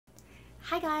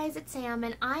Hi guys, it's Sam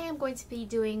and I am going to be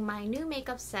doing my new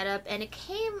makeup setup, and it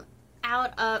came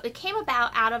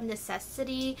about out of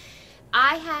necessity.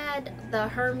 I had the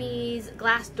Hermes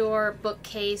glass door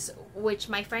bookcase which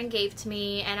my friend gave to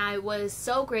me, and I was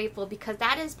so grateful because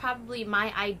that is probably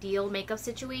my ideal makeup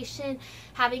situation,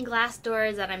 having glass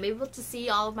doors that I'm able to see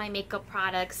all of my makeup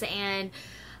products. And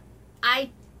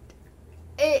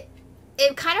it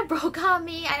kind of broke on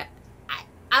me.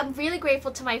 I'm really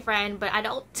grateful to my friend, but I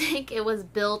don't think it was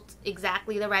built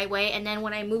exactly the right way. And then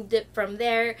when I moved it from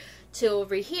there to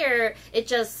over here, it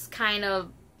just kind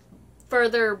of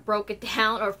further broke it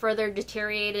down or further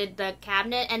deteriorated the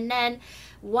cabinet. And then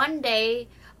one day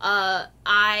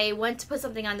I went to put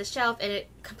something on the shelf and it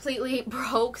completely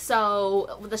broke.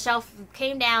 So the shelf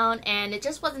came down and it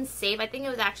just wasn't safe. I think it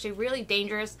was actually really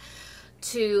dangerous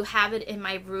to have it in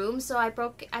my room, so I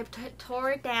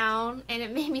tore it down, and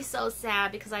it made me so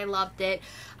sad because I loved it.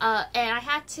 And I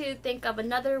had to think of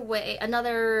another way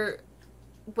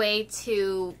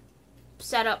to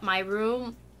set up my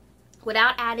room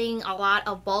without adding a lot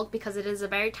of bulk, because it is a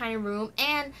very tiny room,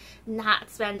 and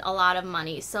not spend a lot of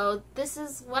money. So this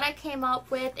is what I came up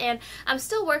with, and I'm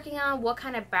still working on what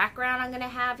kind of background I'm gonna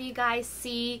have you guys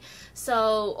see.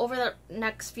 So over the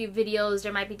next few videos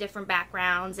there might be different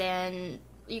backgrounds, and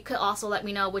you could also let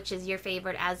me know which is your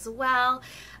favorite as well.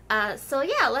 So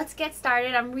yeah, let's get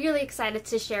started. I'm really excited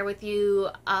to share with you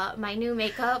my new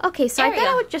makeup. Okay, so I thought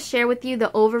I would just share with you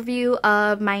the overview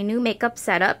of my new makeup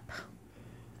setup.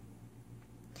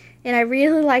 And I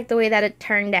really like the way that it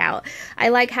turned out. I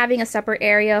like having a separate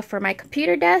area for my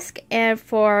computer desk and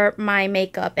for my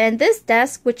makeup. And this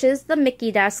desk, which is the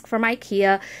Mickey desk from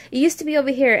IKEA, it used to be over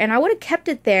here, and I would have kept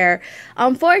it there.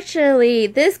 Unfortunately,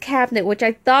 this cabinet, which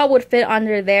I thought would fit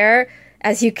under there,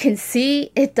 as you can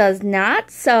see, it does not.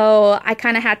 So I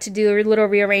kind of had to do a little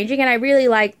rearranging, and I really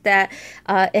like that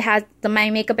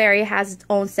my makeup area has its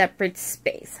own separate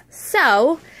space.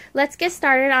 So let's get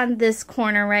started on this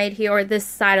corner right here, or this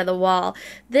side of the wall.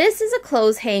 This is a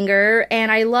clothes hanger,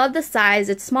 and I love the size.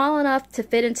 It's small enough to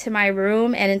fit into my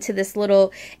room and into this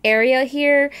little area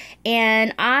here.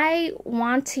 And I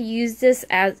want to use this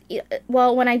as,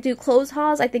 well, when I do clothes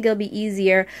hauls, I think it'll be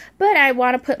easier. But I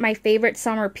want to put my favorite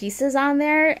summer pieces on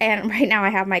there. And right now I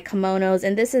have my kimonos,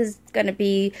 and this is going to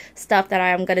be stuff that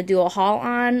I'm going to do a haul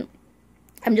on.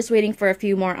 I'm just waiting for a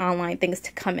few more online things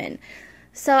to come in.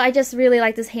 So I just really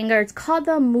like this hanger. It's called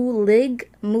the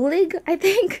Moolig, I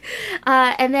think.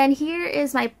 And then here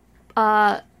is my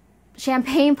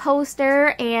champagne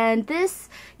poster, and this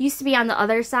used to be on the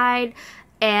other side,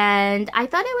 and I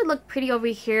thought it would look pretty over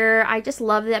here. I just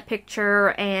love that picture,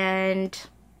 and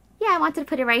yeah, I wanted to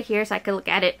put it right here so I could look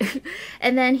at it.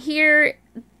 And then here,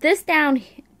 this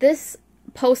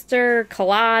poster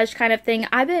collage kind of thing,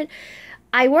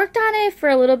 I worked on it for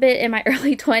a little bit in my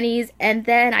early 20s, and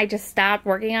then I just stopped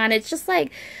working on it. It's just like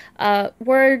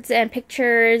words and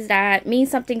pictures that mean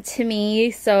something to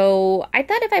me. So I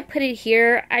thought if I put it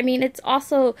here, I mean, it's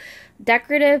also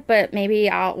decorative, but maybe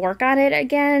I'll work on it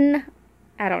again.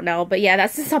 I don't know, but yeah,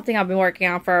 that's just something I've been working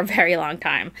on for a very long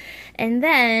time. And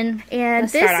then,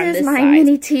 this is my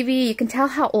mini TV. You can tell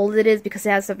how old it is because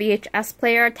it has a VHS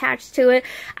player attached to it.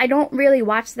 I don't really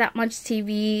watch that much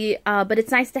TV, but it's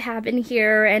nice to have in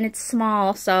here, and it's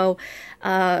small, so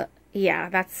yeah,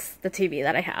 that's the TV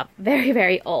that I have. Very,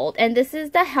 very old. And this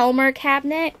is the Helmer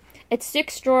cabinet. It's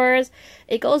 6 drawers.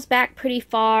 It goes back pretty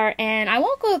far, and I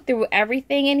won't go through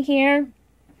everything in here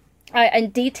in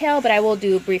detail, but I will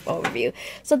do a brief overview.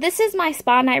 So this is my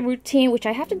spa night routine, which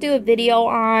I have to do a video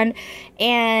on,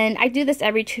 and I do this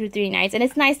every 2 to 3 nights, and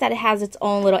it's nice that it has its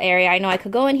own little area. I know I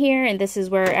could go in here, and this is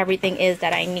where everything is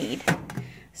that I need.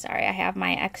 Sorry, I have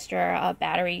my extra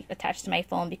battery attached to my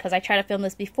phone because I tried to film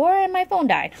this before and my phone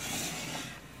died.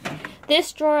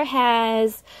 This drawer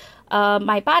has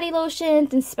my body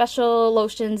lotions and special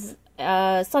lotions,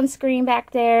 sunscreen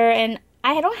back there, and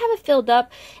I don't have it filled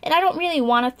up, and I don't really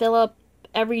want to fill up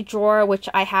every drawer, which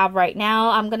I have right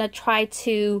now. I'm going to try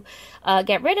to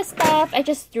get rid of stuff. I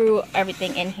just threw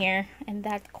everything in here, and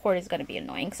that cord is going to be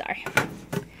annoying, sorry.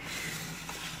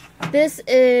 This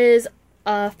is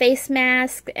a face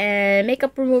mask and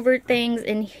makeup remover things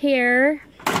in here.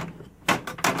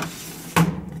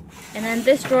 And then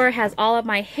this drawer has all of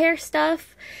my hair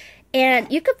stuff,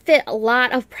 and you could fit a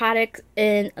lot of products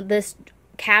in this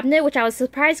cabinet, which I was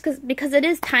surprised because it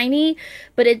is tiny,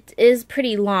 but it is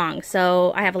pretty long.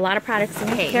 So I have a lot of products in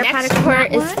here. Hair product drawer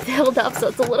is filled up, so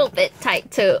it's a little bit tight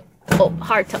to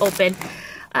hard to open.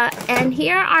 And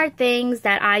here are things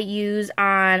that I use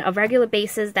on a regular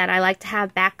basis that I like to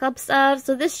have backups of.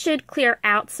 So this should clear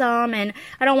out some, and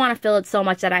I don't want to fill it so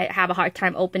much that I have a hard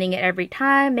time opening it every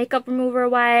time. Makeup remover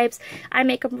wipes, eye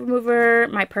makeup remover,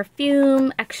 my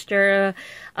perfume, extra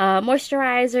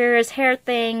moisturizers, hair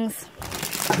things.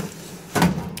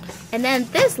 And then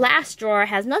this last drawer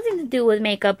has nothing to do with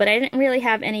makeup, but I didn't really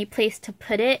have any place to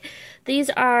put it. These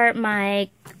are my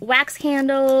wax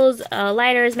candles,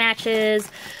 lighters, matches,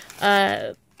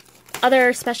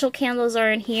 other special candles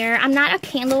are in here. I'm not a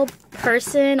candle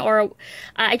person, or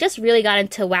I just really got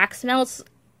into wax melts,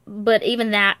 but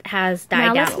even that has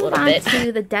died down a little bit. Now let's move on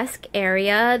to the desk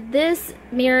area. This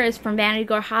mirror is from Vanity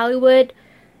Girl Hollywood.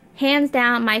 Hands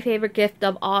down, my favorite gift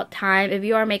of all time. If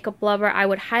you are a makeup lover, I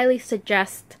would highly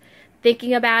suggest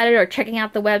thinking about it or checking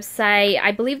out the website.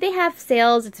 I believe they have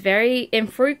sales. It's very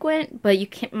infrequent, but you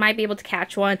might be able to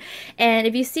catch one. And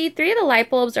if you see, 3 of the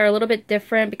light bulbs are a little bit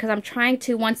different because I'm trying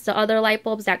to, once the other light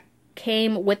bulbs that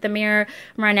came with the mirror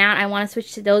run out, I want to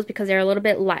switch to those because they're a little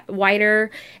bit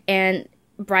whiter and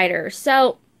brighter.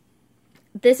 So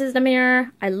this is the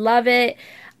mirror. I love it.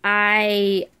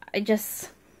 I just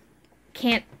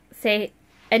can't say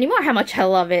anymore how much I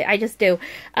love it. I just do.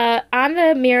 On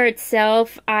the mirror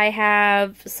itself, I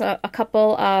have a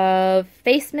couple of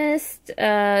face mist,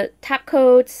 top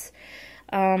coats,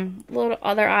 little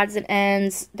other odds and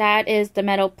ends. That is the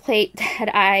metal plate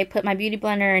that I put my beauty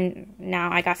blender in.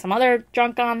 Now I got some other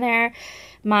junk on there.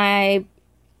 My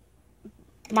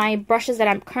brushes that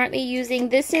I'm currently using.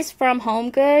 This is from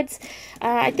Home Goods.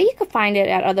 I think you can find it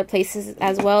at other places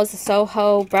as well as the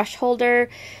Soho brush holder.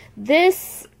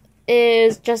 This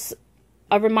is just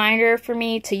a reminder for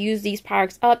me to use these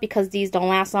products up because these don't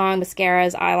last long.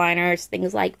 Mascaras, eyeliners,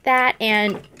 things like that.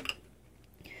 And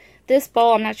this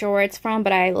bowl, I'm not sure where it's from,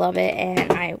 but I love it,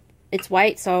 and it's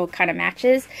white, so it kind of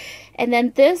matches. And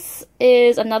then this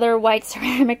is another white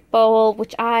ceramic bowl,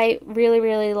 which I really,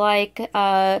 really like.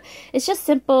 It's just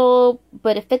simple,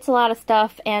 but it fits a lot of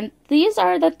stuff. And these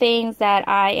are the things that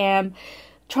I am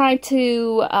trying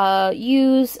to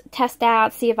use, test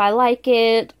out, see if I like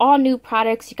it. All new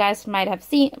products. You guys might have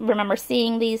remember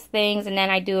seeing these things, and then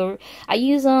I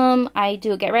use them, I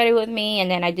do a get ready with me,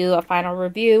 and then I do a final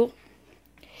review.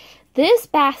 This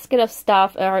basket of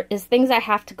stuff is things I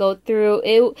have to go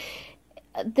through.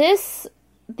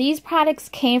 These products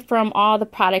came from all the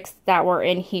products that were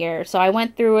in here, so I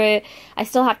went through it. I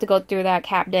still have to go through that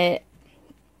cabinet.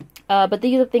 But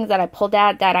these are things that I pulled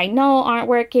out that I know aren't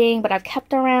working, but I've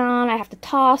kept around. I have to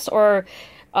toss or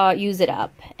use it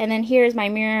up. And then here's my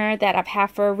mirror that I've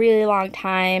had for a really long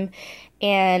time,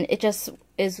 and it just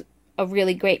is a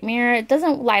really great mirror. It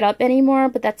doesn't light up anymore,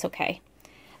 but that's okay.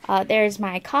 There's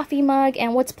my coffee mug,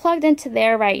 and what's plugged into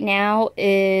there right now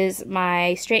is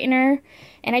my straightener,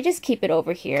 and I just keep it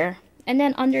over here. And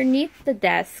then underneath the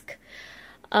desk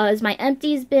is my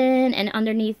empties bin, and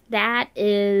underneath that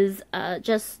is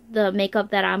just the makeup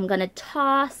that I'm gonna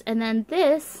toss. And then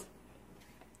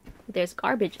there's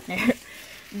garbage in there.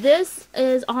 This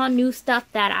is all new stuff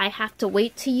that I have to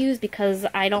wait to use because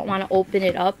I don't want to open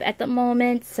it up at the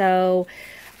moment. So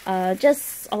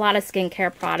just a lot of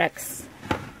skincare products.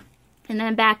 And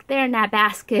then back there in that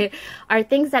basket are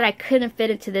things that I couldn't fit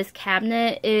into this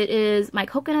cabinet. It is my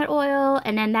coconut oil,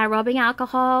 and then that rubbing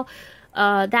alcohol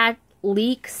that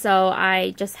leaks, so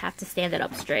I just have to stand it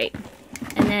up straight.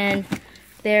 And then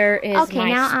there is my stool.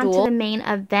 Okay, now on to the main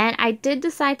event. I did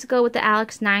decide to go with the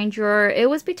Alex 9 drawer. It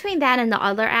was between that and the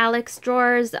other Alex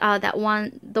drawers. The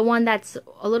one that's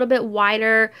a little bit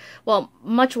wider, well,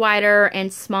 much wider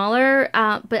and smaller.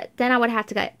 But then I would have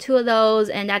to get 2 of those,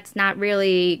 and that's not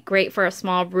really great for a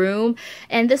small room.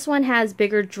 And this one has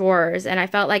bigger drawers, and I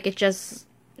felt like it just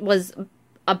was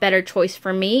a better choice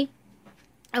for me.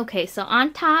 Okay, so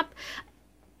on top,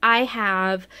 I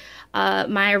have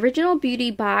my original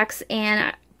beauty box,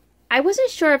 and I wasn't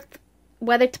sure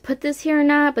whether to put this here or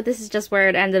not, but this is just where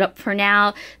it ended up for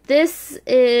now. This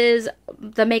is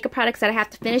the makeup products that I have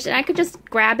to finish, and I could just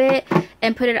grab it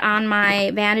and put it on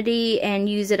my vanity and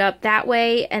use it up that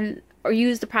way, or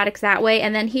use the products that way.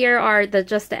 And then here are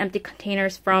just the empty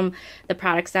containers from the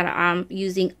products that I'm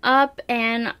using up,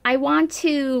 and I want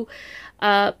to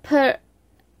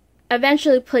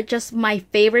eventually put just my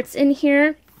favorites in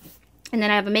here. And then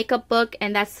I have a makeup book,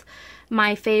 and that's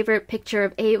my favorite picture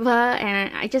of Ava,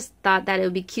 and I just thought that it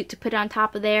would be cute to put on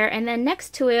top of there. And then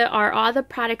next to it are all the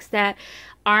products that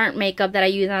aren't makeup that I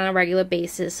use on a regular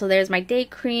basis. So there's my day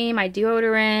cream, my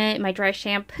deodorant, my dry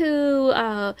shampoo,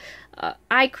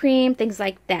 eye cream, things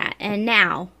like that. And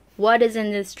now, what is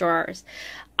in these drawers?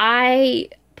 I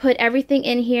put everything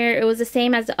in here. It was the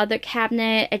same as the other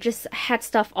cabinet. It just had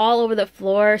stuff all over the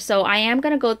floor. So I am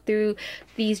going to go through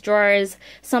these drawers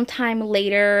sometime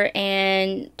later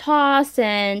and toss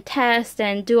and test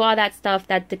and do all that stuff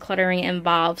that decluttering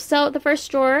involves. So the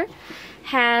first drawer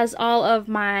has all of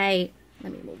my,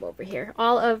 let me move over here,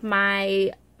 all of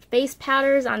my face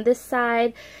powders on this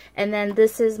side, and then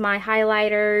this is my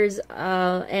highlighters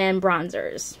and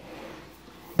bronzers.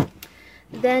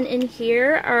 Then in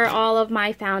here are all of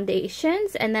my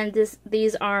foundations, and then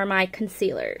these are my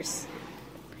concealers.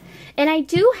 And I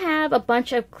do have a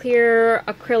bunch of clear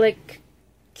acrylic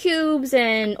cubes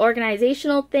and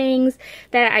organizational things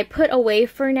that I put away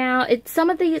for now. Some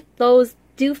of those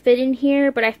do fit in here,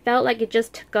 but I felt like it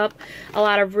just took up a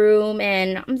lot of room,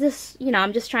 and I'm just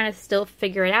trying to still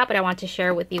figure it out, but I want to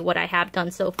share with you what I have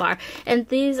done so far. And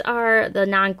these are the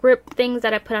non-grip things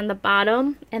that I put on the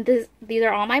bottom, and these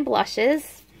are all my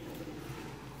blushes.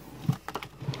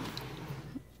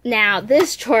 Now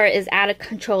this drawer is out of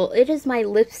control. It is my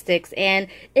lipsticks, and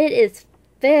it is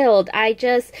filled. I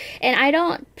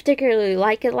don't particularly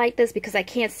like it like this because I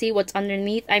can't see what's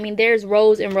underneath. I mean, there's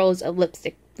rows and rows of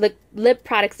lip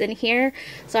products in here,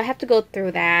 so I have to go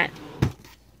through that.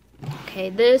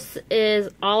 Okay, this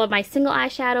is all of my single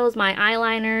eyeshadows, my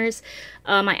eyeliners,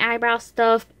 my eyebrow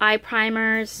stuff, eye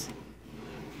primers.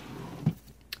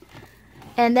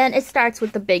 And then it starts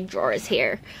with the big drawers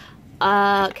here.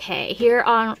 Okay, here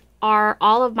are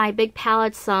all of my big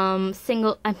palettes, some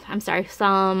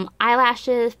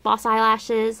eyelashes, false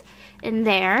eyelashes in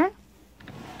there.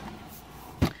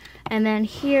 And then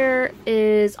here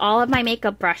is all of my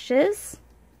makeup brushes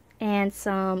and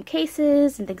some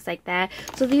cases and things like that.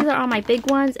 So these are all my big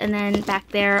ones, and then back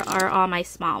there are all my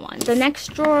small ones. The next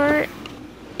drawer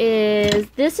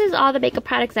this is all the makeup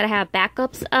products that I have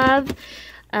backups of.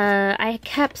 I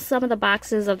kept some of the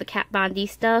boxes of the Kat Von D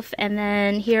stuff, and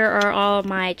then here are all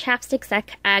my chapsticks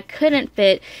that I couldn't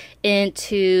fit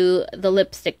into the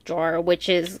lipstick drawer, which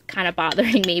is kind of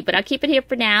bothering me, but I'll keep it here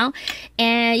for now.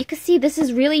 And you can see this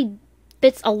is really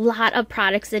fits a lot of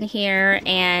products in here,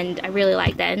 and I really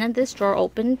like that. And then this drawer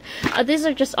opened. These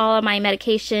are just all of my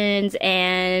medications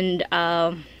and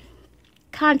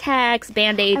contacts,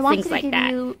 band-aids, things like that.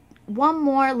 I want to give you one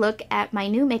more look at my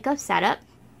new makeup setup.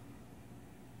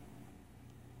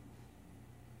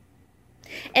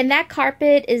 And that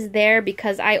carpet is there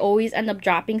because I always end up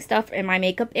dropping stuff in my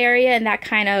makeup area, and that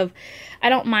kind of, I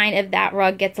don't mind if that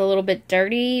rug gets a little bit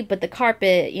dirty, but the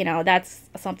carpet, you know, that's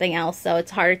something else, so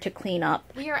it's harder to clean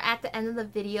up. We are at the end of the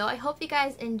video. I hope you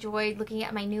guys enjoyed looking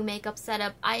at my new makeup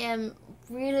setup. I am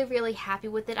really happy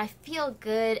with it. I feel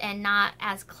good and not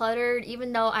as cluttered,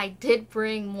 even though I did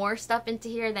bring more stuff into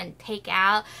here than take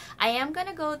out. I am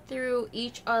gonna go through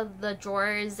each of the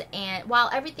drawers, and while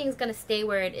everything's gonna stay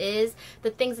where it is,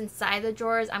 the things inside the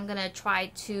drawers I'm gonna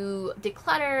try to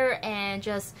declutter and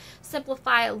just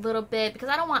simplify a little bit, because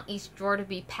I don't want each drawer to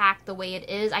be packed the way it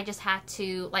is. I just had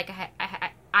to, like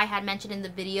I had mentioned in the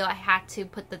video, I had to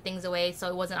put the things away so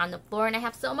it wasn't on the floor, and I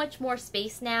have so much more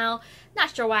space now.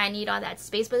 Not sure why I need all that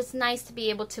space, but it's nice to be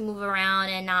able to move around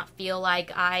and not feel like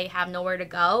I have nowhere to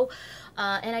go.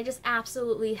 And I just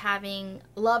absolutely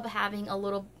love having a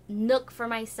little nook for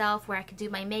myself where I could do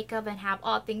my makeup and have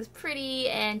all things pretty,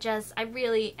 and just, I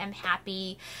really am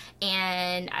happy.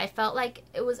 And I felt like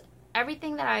it was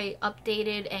everything that I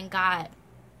updated and got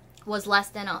was less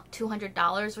than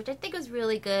 $200, which I think was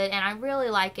really good, and I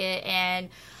really like it, and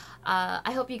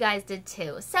I hope you guys did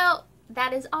too. So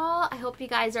that is all. I hope you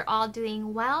guys are all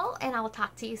doing well, and I will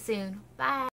talk to you soon. Bye.